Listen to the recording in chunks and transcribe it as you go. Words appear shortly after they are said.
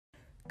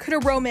Could a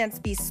romance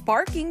be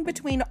sparking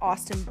between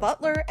Austin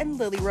Butler and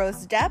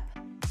Lily-Rose Depp?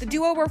 The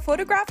duo were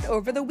photographed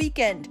over the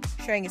weekend,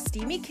 sharing a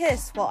steamy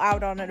kiss while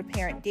out on an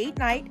apparent date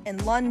night in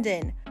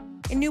London.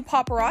 In new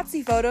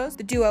paparazzi photos,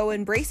 the duo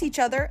embrace each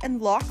other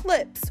and lock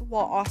lips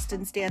while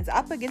Austin stands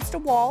up against a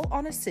wall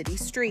on a city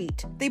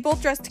street. They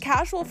both dressed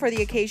casual for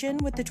the occasion,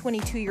 with the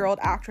 22-year-old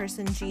actress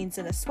in jeans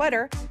and a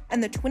sweater,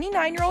 and the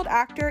 29-year-old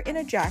actor in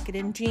a jacket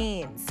and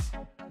jeans.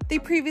 They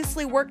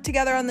previously worked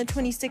together on the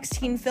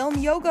 2016 film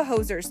Yoga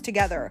Hosers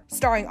together,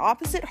 starring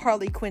opposite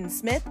Harley Quinn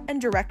Smith and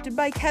directed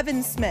by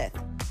Kevin Smith.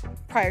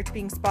 Prior to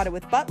being spotted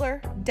with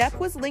Butler, Depp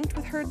was linked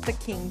with her The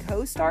King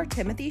co-star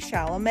Timothée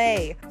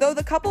Chalamet, though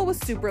the couple was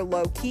super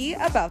low-key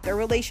about their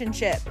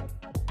relationship.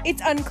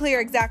 It's unclear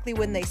exactly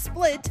when they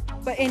split,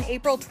 but in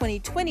April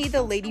 2020,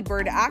 the Lady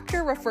Bird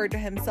actor referred to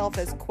himself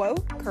as,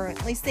 quote,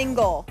 currently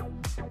single.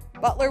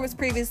 Butler was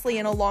previously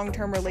in a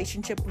long-term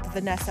relationship with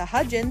Vanessa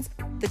Hudgens.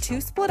 The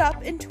two split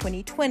up in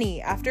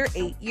 2020 after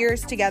 8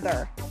 years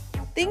together.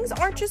 Things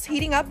aren't just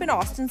heating up in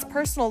Austin's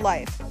personal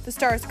life. The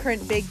star's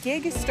current big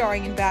gig is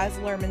starring in Baz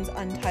Luhrmann's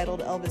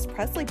untitled Elvis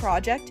Presley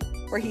project,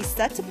 where he's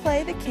set to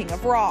play the King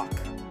of Rock.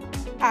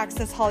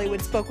 Access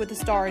Hollywood spoke with the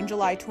star in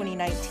July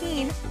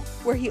 2019,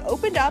 where he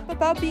opened up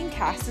about being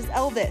cast as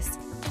Elvis,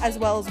 as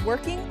well as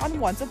working on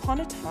Once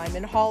Upon a Time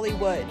in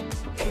Hollywood.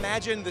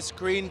 Imagine the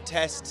screen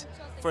test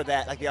for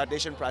that, like the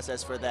audition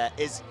process for that,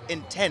 is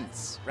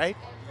intense, right?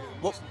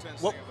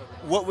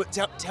 What would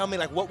tell me,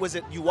 like, what was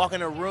it? You walk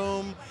in a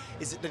room,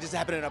 did this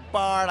happen in a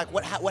bar? Like,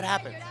 what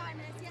happened?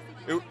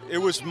 It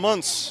was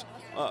months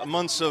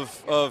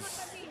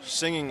of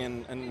singing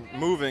and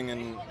moving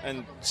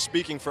and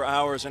speaking for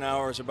hours and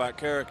hours about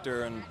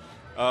character, and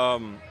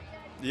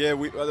yeah,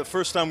 the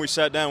first time we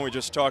sat down, we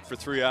just talked for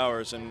 3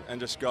 hours and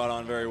just got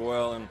on very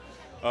well, and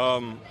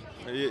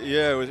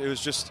yeah, it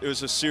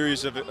was a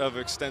series of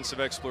extensive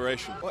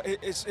exploration. Well,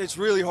 it's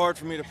really hard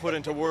for me to put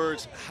into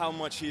words how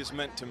much he has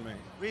meant to me.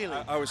 Really?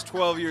 I was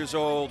 12 years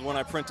old when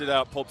I printed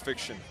out Pulp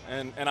Fiction,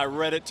 and I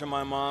read it to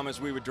my mom as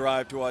we would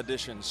drive to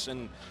auditions,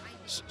 and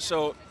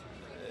so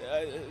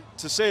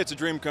to say it's a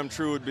dream come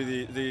true would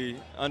be the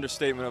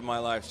understatement of my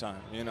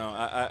lifetime. You know,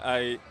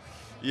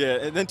 yeah,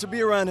 and then to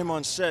be around him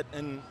on set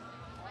and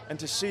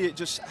to see it,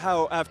 just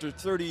how after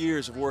 30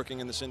 years of working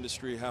in this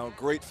industry, how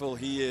grateful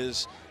he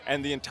is,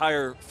 and the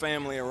entire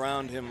family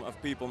around him of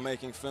people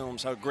making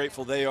films, how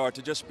grateful they are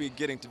to just be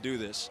getting to do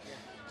this,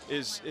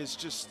 is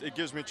just, it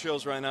gives me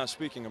chills right now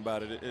speaking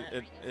about it.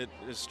 It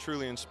is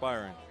truly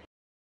inspiring.